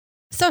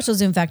Social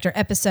Zoom Factor,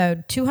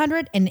 episode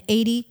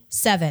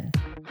 287.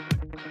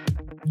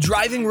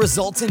 Driving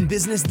results in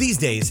business these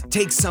days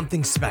takes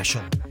something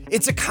special.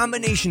 It's a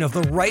combination of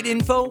the right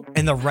info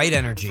and the right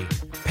energy.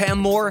 Pam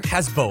Moore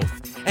has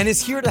both and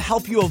is here to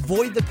help you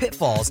avoid the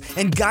pitfalls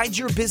and guide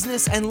your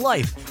business and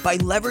life by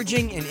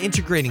leveraging and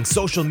integrating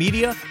social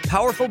media,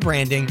 powerful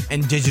branding,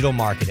 and digital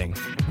marketing.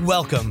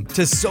 Welcome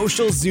to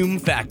Social Zoom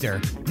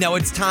Factor. Now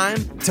it's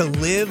time to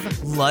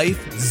live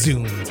life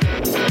zoomed.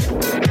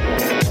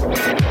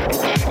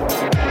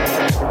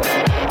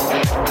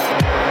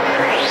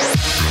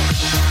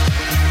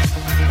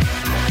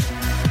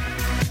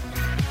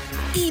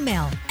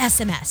 Email,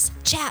 SMS,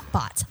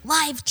 chatbots,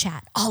 live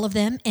chat, all of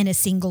them in a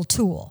single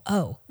tool.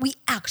 Oh, we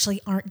actually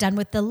aren't done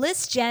with the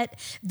list yet.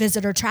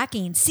 Visitor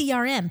tracking,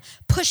 CRM,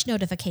 push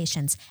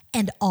notifications,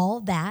 and all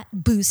that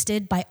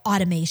boosted by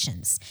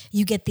automations.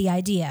 You get the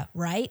idea,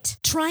 right?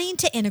 Trying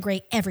to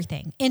integrate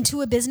everything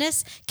into a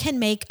business can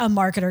make a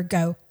marketer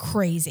go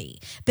crazy.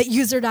 But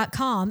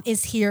User.com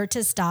is here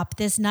to stop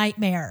this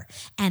nightmare,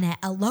 and at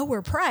a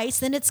lower price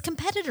than its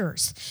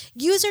competitors.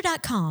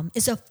 User.com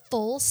is a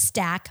full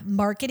stack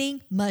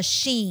marketing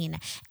machine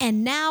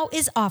and now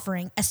is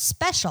offering a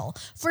special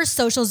for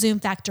Social Zoom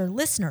Factor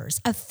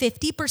listeners of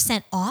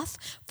 50% off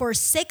for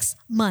 6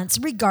 months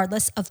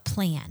regardless of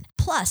plan.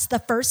 Plus, the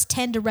first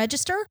 10 to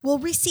register will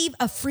receive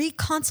a free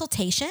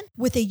consultation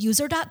with a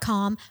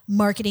User.com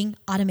marketing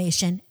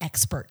automation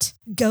expert.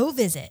 Go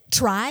visit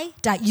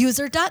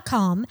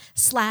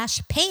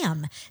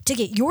try.user.com/Pam to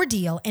get your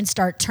deal and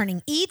start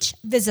turning each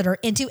visitor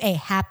into a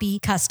happy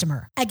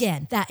customer.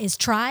 Again, that is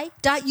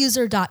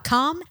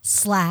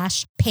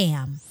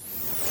try.user.com/Pam.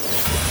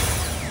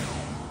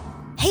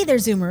 Hey there,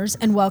 Zoomers,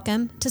 and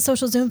welcome to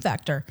Social Zoom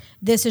Factor.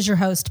 This is your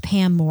host,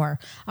 Pam Moore.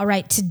 All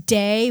right,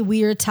 today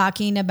we are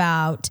talking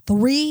about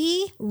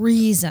 3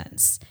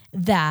 reasons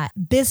that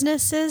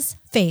businesses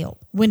fail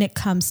when it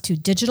comes to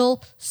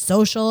digital,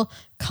 social,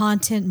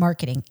 content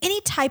marketing, any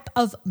type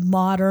of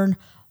modern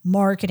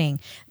marketing.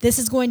 This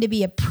is going to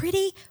be a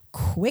pretty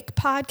quick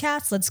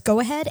podcast. Let's go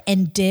ahead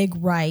and dig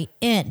right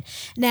in.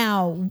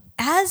 Now,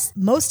 as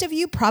most of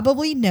you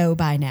probably know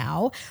by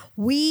now,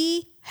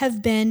 we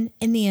have been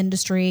in the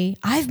industry.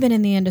 I've been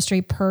in the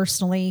industry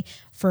personally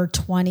for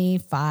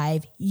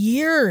 25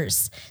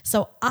 years.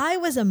 So I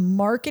was a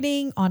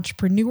marketing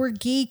entrepreneur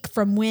geek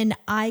from when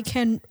I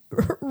can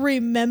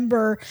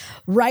remember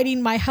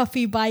riding my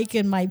Huffy bike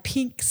and my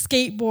pink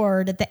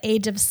skateboard at the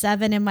age of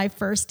 7 I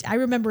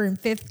remember in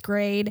 5th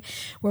grade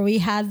where we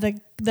had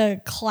the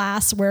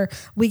class where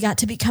we got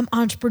to become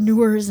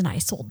entrepreneurs and I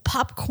sold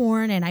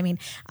popcorn. And I mean,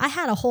 I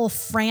had a whole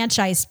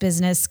franchise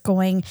business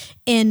going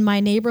in my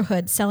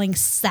neighborhood selling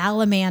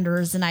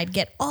salamanders, and I'd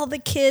get all the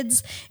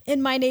kids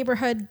in my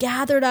neighborhood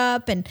gathered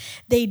up and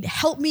they'd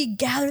help me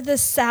gather the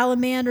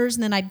salamanders,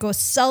 and then I'd go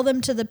sell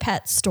them to the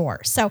pet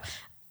store. So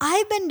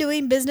I've been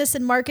doing business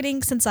and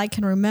marketing since I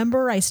can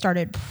remember. I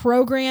started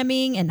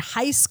programming in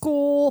high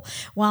school,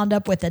 wound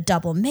up with a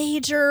double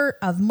major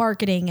of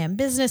marketing and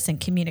business and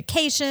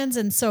communications.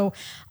 And so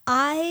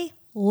I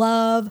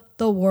love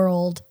the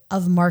world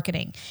of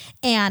marketing.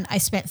 And I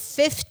spent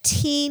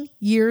 15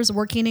 years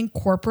working in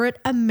corporate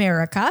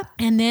America.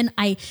 And then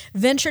I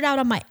ventured out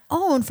on my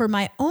own for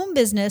my own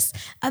business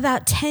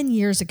about 10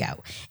 years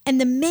ago.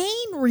 And the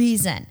main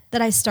reason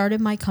that I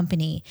started my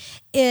company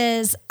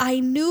is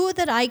I knew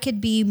that I could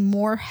be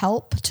more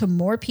help to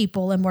more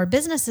people and more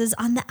businesses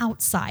on the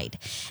outside.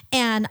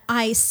 And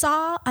I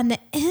saw on the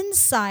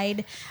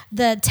inside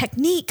the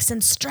techniques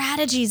and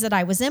strategies that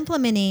I was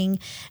implementing,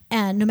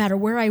 and no matter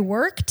where I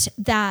worked,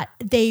 that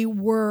they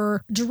were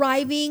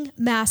driving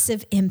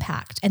massive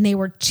impact and they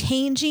were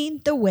changing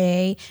the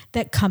way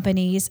that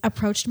companies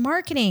approached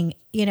marketing,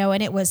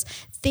 and it was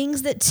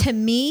things that to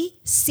me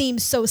seem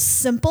so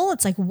simple.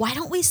 It's like, why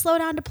don't we slow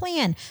down to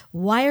plan?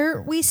 Why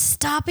aren't we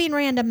stopping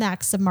random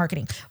acts of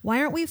marketing? Why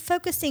aren't we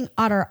focusing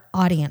on our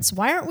audience?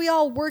 Why aren't we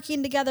all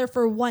working together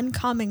for one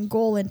common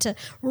goal and to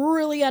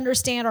really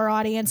understand our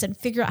audience and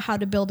figure out how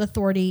to build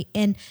authority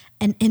in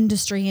an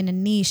industry and a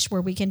niche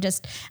where we can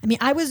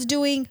I was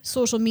doing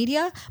social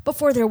media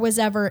before there was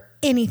ever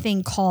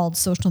anything called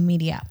social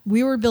media.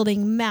 We were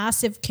building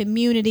massive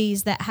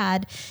communities that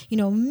had,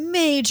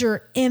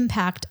 major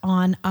impact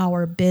on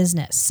our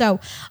business. So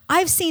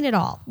I've seen it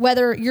all,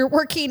 whether you're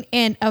working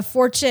in a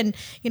Fortune,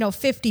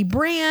 50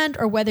 brand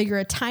or whether you're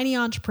a tiny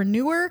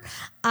entrepreneur.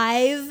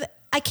 I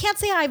can't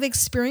say I've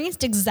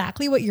experienced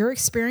exactly what you're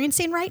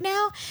experiencing right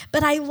now,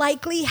 but I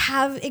likely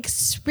have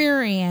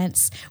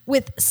experience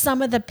with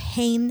some of the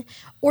pain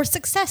or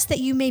success that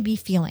you may be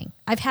feeling.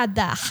 I've had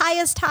the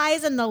highest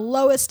highs and the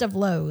lowest of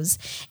lows.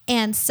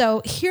 And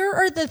so here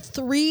are the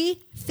 3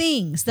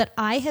 things that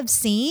I have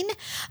seen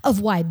of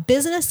why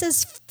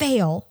businesses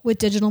fail with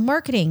digital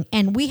marketing.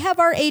 And we have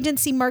our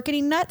agency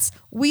Marketing Nuts.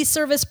 We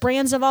service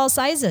brands of all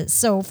sizes.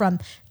 So from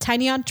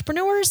tiny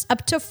entrepreneurs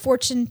up to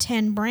Fortune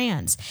 10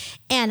 brands.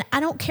 And I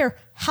don't care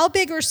how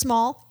big or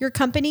small your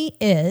company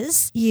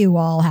is, you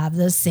all have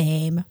the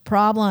same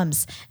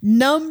problems.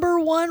 Number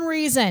 1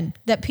 reason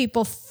that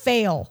people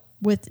fail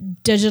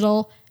with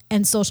digital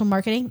and social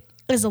marketing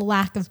is a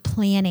lack of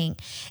planning.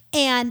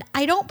 And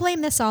I don't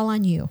blame this all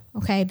on you,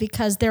 okay?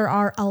 Because there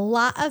are a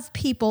lot of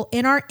people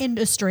in our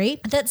industry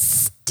that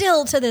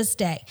still to this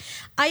day.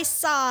 I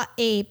saw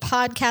a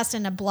podcast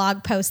and a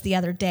blog post the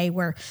other day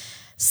where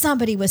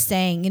somebody was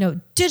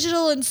saying,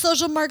 digital and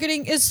social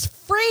marketing is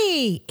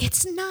free.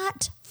 It's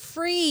not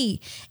free.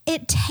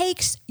 It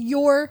takes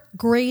your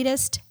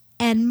greatest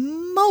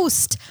and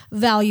most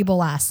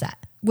valuable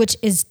asset, which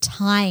is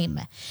time.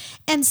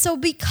 And so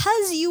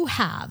because you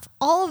have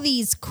all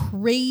these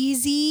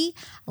crazy,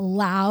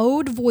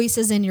 loud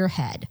voices in your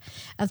head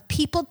of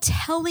people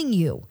telling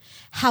you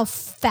how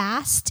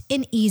fast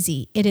and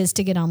easy it is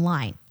to get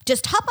online,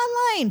 just hop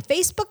online.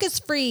 Facebook is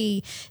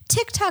free.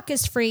 TikTok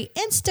is free.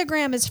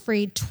 Instagram is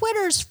free.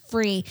 Twitter's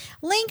free.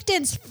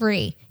 LinkedIn's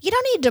free. You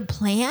don't need to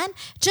plan.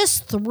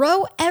 Just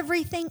throw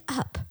everything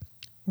up.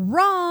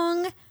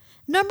 Wrong.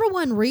 Number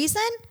one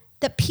reason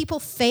that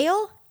people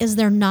fail is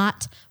they're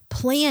not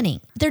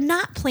planning. They're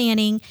not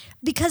planning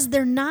because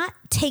they're not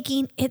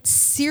taking it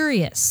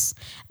serious.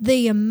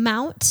 The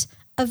amount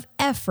of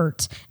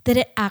effort that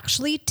it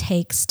actually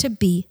takes to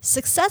be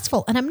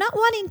successful. And I'm not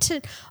wanting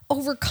to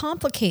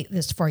overcomplicate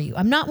this for you.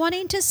 I'm not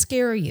wanting to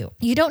scare you.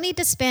 You don't need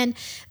to spend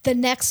the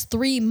next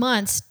 3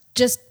 months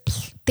just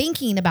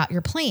thinking about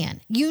your plan.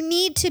 You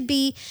need to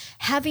be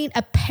having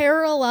a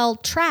parallel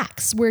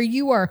tracks where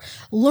you are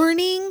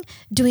learning,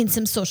 doing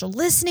some social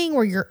listening,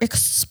 where you're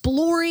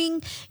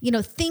exploring,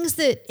 things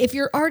that if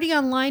you're already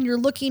online, you're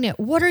looking at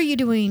what are you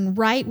doing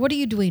right? What are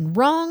you doing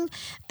wrong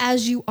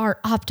as you are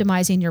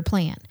optimizing your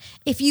plan?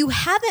 If you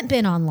haven't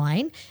been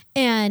online,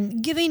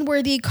 and given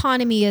where the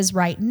economy is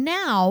right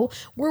now,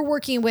 we're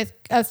working with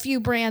a few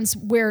brands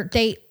where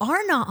they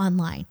are not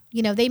online.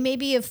 They may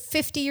be a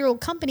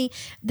 50-year-old company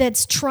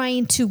that's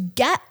trying to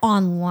get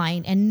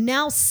online and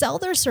now sell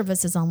their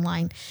services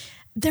online.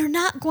 They're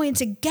not going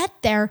to get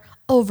there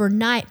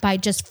overnight by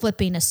just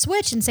flipping a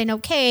switch and saying,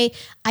 okay,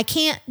 I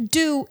can't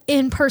do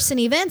in-person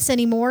events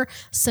anymore.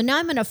 So now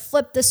I'm going to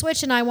flip the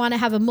switch and I want to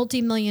have a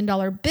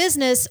multi-million-dollar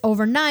business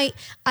overnight.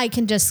 I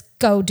can just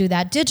go do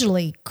that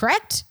digitally,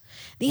 correct?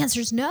 The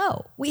answer is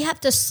no. We have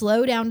to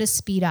slow down to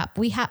speed up.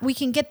 We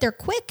can get there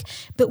quick,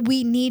 but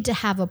we need to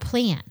have a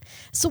plan.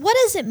 So what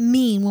does it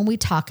mean when we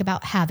talk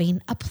about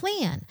having a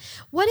plan?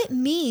 What it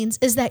means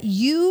is that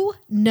you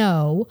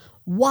know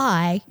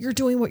why you're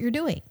doing what you're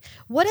doing.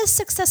 What does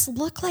success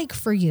look like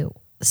for you?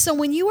 So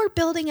when you are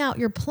building out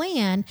your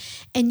plan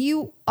and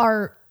you're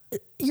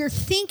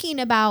thinking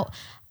about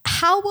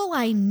how will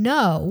I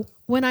know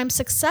when I'm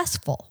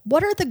successful?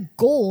 What are the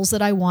goals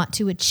that I want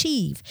to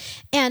achieve?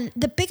 And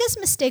the biggest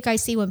mistake I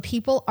see when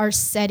people are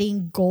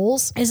setting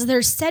goals is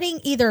they're setting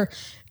either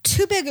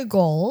too big of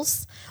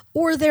goals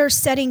or they're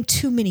setting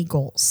too many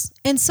goals.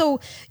 And so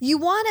you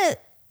want to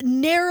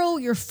narrow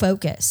your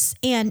focus.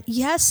 And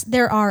yes,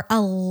 there are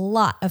a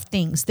lot of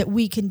things that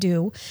we can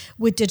do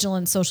with digital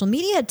and social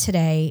media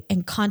today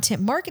and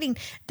content marketing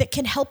that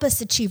can help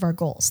us achieve our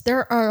goals.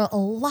 There are a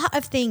lot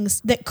of things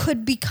that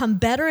could become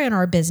better in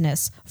our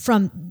business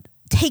from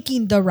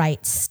taking the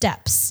right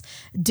steps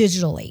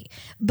digitally.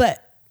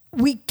 But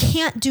we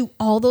can't do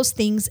all those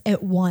things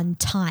at one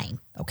time,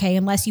 okay?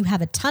 Unless you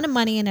have a ton of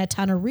money and a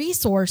ton of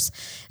resource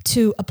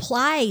to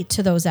apply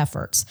to those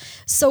efforts.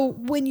 So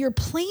when you're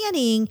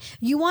planning,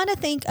 you want to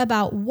think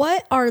about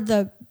what are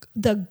the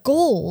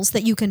goals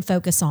that you can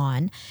focus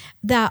on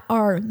that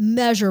are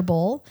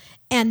measurable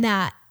and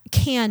that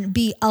can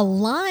be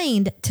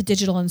aligned to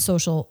digital and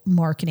social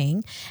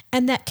marketing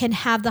and that can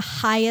have the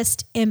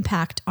highest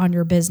impact on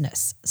your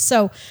business.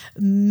 So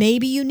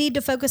maybe you need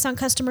to focus on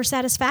customer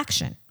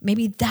satisfaction.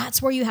 Maybe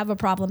that's where you have a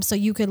problem. So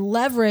you could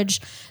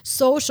leverage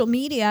social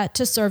media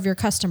to serve your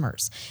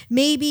customers.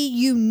 Maybe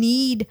you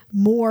need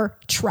more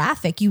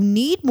traffic. You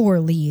need more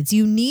leads.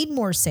 You need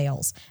more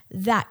sales.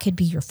 That could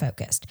be your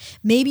focus.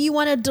 Maybe you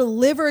want to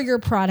deliver your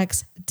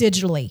products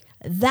digitally.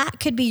 That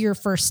could be your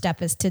first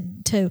step, is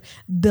to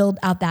build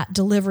out that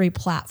delivery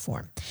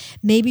platform.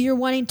 Maybe you're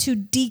wanting to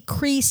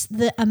decrease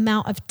the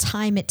amount of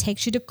time it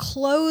takes you to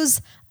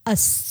close a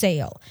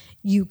sale.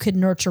 You could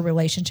nurture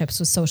relationships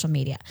with social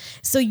media.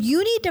 So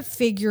you need to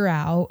figure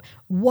out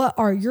what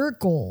are your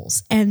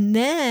goals and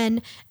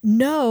then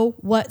know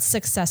what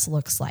success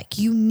looks like.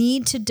 You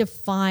need to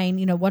define,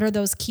 what are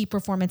those key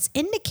performance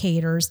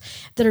indicators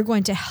that are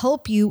going to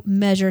help you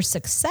measure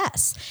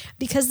success?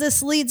 Because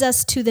this leads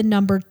us to the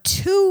number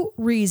 2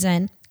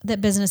 reason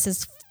that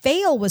businesses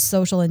fail with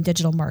social and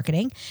digital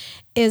marketing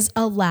is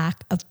a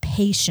lack of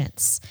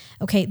patience.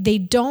 Okay. They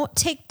don't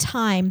take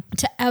time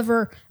to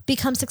ever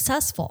become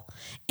successful.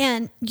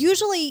 And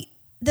usually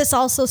this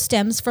also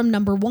stems from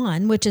number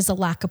 1, which is a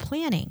lack of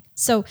planning.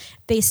 So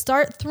they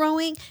start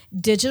throwing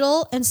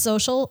digital and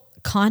social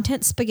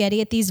content spaghetti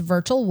at these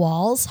virtual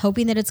walls,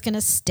 hoping that it's going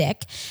to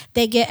stick.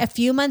 They get a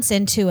few months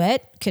into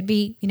it, could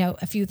be,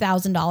 a few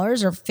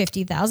 $1,000s or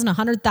 $50,000,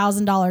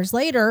 $100,000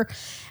 later,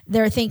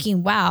 they're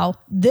thinking, wow,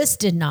 this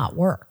did not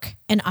work.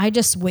 And I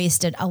just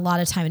wasted a lot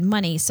of time and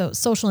money. So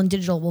social and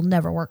digital will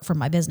never work for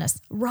my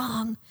business.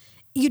 Wrong.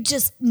 You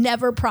just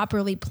never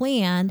properly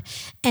planned.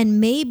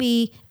 And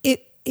maybe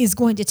is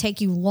going to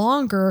take you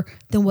longer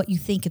than what you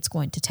think it's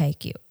going to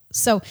take you.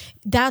 So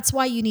that's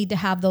why you need to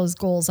have those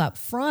goals up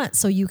front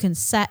so you can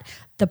set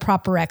the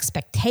proper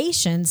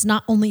expectations,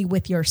 not only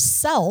with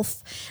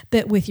yourself,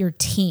 but with your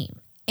team.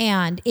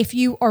 And if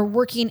you are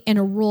working in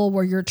a role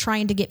where you're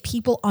trying to get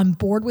people on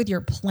board with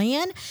your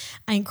plan,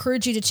 I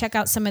encourage you to check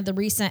out some of the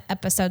recent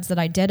episodes that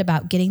I did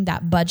about getting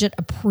that budget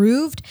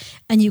approved.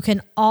 And you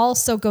can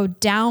also go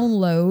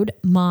download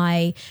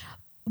my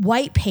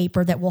white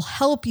paper that will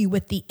help you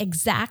with the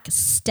exact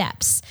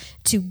steps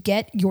to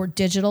get your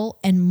digital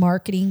and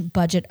marketing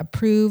budget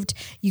approved.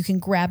 You can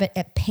grab it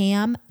at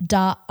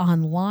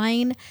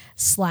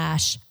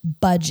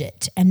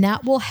pam.online/budget, and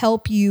that will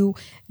help you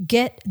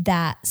get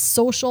that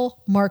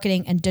social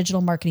marketing and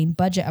digital marketing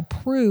budget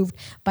approved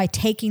by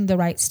taking the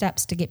right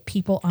steps to get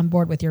people on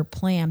board with your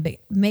plan. But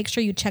make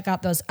sure you check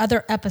out those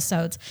other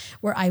episodes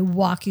where I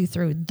walk you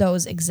through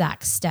those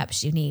exact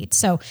steps you need.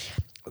 So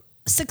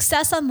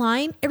success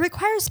online, it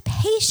requires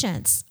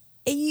patience.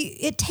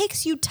 It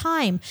takes you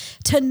time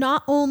to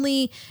not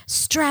only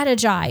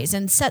strategize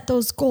and set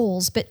those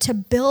goals, but to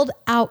build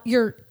out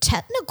your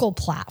technical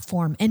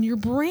platform and your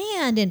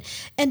brand and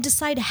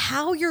decide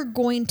how you're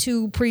going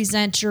to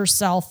present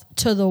yourself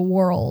to the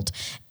world,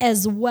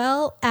 as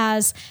well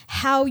as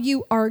how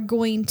you are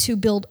going to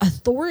build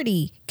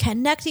authority,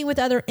 connecting with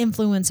other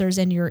influencers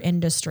in your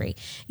industry.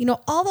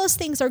 All those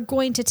things are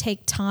going to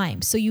take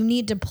time. So you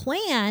need to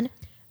plan.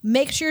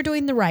 Make sure you're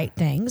doing the right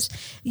things.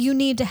 You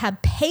need to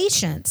have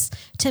patience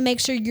to make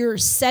sure you're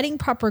setting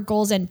proper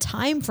goals and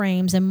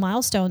timeframes and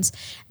milestones,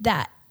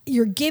 that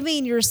you're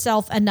giving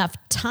yourself enough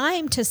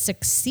time to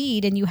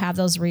succeed and you have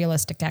those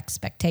realistic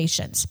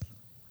expectations.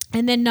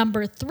 And then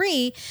number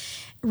 3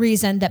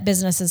 reason that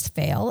businesses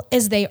fail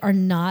is they are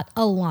not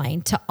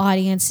aligned to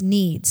audience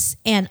needs.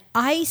 And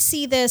I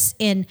see this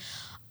in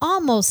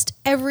almost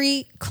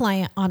every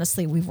client,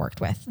 honestly, we've worked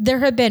with. There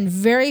have been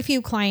very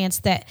few clients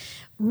that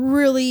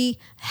really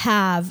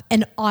have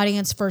an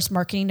audience first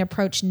marketing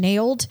approach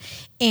nailed.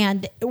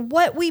 And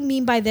what we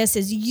mean by this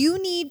is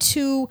you need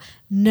to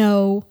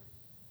know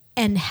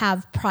and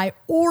have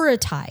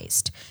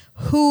prioritized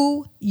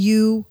who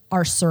you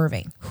are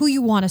serving, who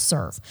you want to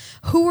serve,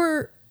 who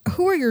are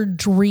your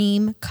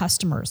dream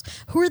customers?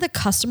 Who are the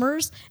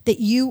customers that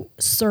you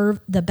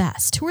serve the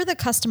best? Who are the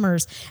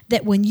customers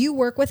that when you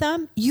work with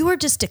them, you are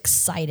just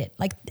excited?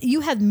 Like you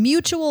have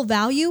mutual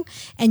value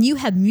and you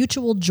have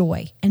mutual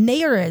joy, and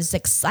they are as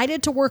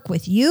excited to work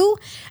with you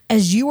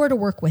as you are to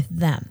work with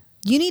them.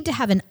 You need to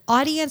have an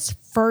audience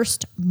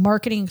first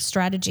marketing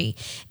strategy.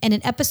 And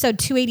in episode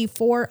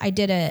 284, I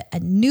did a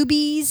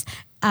newbies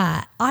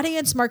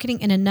audience marketing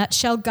in a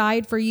nutshell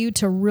guide for you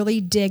to really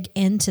dig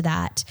into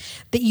that.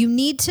 But you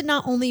need to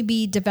not only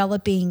be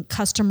developing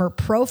customer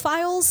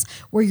profiles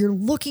where you're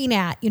looking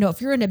at,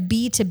 if you're in a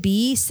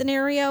B2B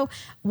scenario,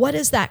 what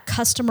is that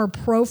customer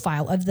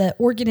profile of the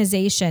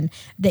organization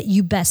that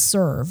you best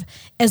serve,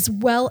 as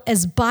well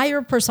as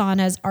buyer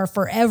personas are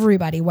for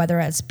everybody, whether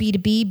it's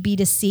B2B,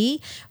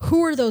 B2C.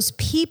 Who are those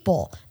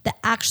people that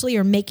actually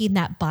are making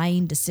that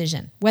buying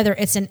decision, whether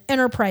it's an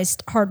enterprise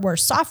hardware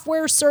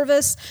software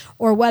service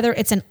or whether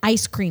it's an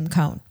ice cream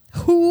cone?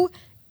 Who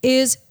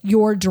is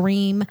your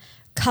dream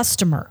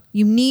customer?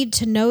 You need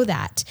to know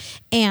that.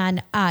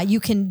 And you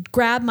can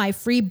grab my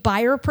free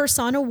buyer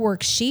persona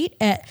worksheet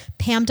at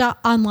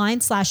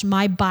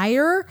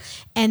pam.online/mybuyer.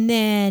 And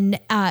then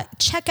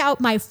check out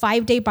my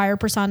 5-day buyer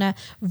persona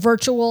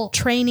virtual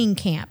training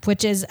camp,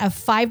 which is a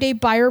 5-day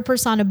buyer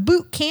persona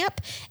boot camp.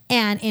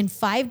 And in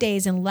 5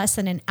 days, in less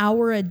than an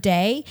hour a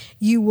day,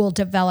 you will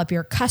develop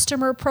your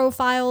customer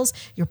profiles,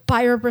 your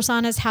buyer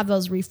personas, have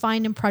those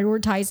refined and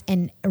prioritized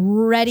and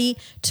ready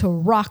to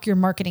rock your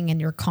marketing and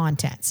your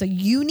content. So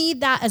you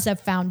need that as a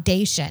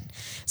foundation.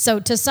 So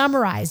to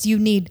summarize, you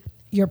need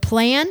your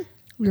plan,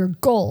 your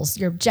goals,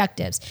 your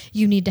objectives.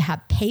 You need to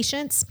have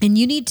patience, and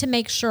you need to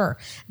make sure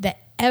that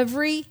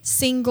every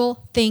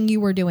single thing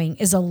you are doing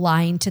is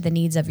aligned to the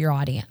needs of your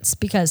audience.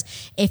 Because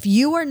if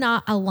you are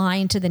not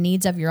aligned to the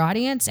needs of your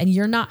audience and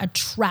you're not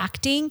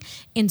attracting,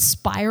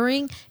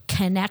 inspiring,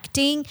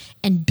 connecting,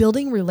 and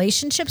building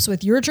relationships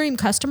with your dream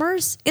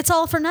customers, it's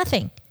all for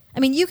nothing. I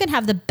mean, you can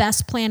have the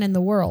best plan in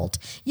the world.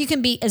 You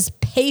can be as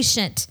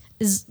patient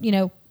as,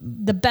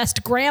 the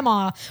best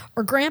grandma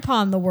or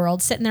grandpa in the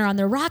world sitting there on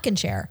their rocking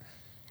chair.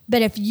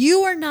 But if you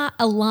are not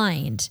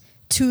aligned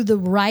to the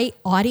right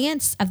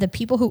audience of the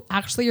people who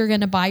actually are going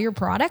to buy your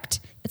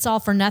product, it's all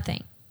for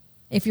nothing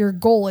if your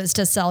goal is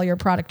to sell your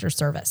product or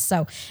service.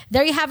 So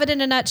there you have it in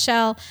a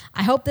nutshell.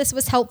 I hope this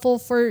was helpful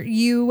for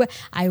you.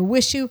 I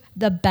wish you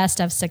the best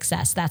of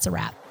success. That's a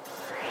wrap.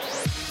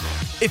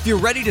 If you're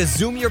ready to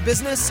zoom your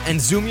business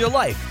and zoom your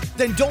life,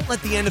 then don't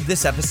let the end of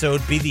this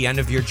episode be the end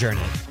of your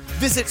journey.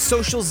 Visit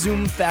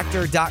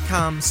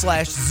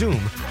socialzoomfactor.com/zoom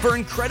for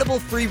incredible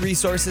free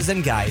resources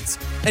and guides.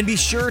 And be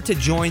sure to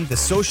join the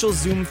Social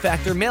Zoom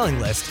Factor mailing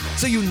list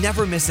so you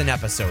never miss an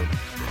episode.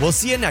 We'll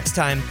see you next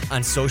time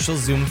on Social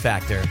Zoom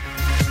Factor.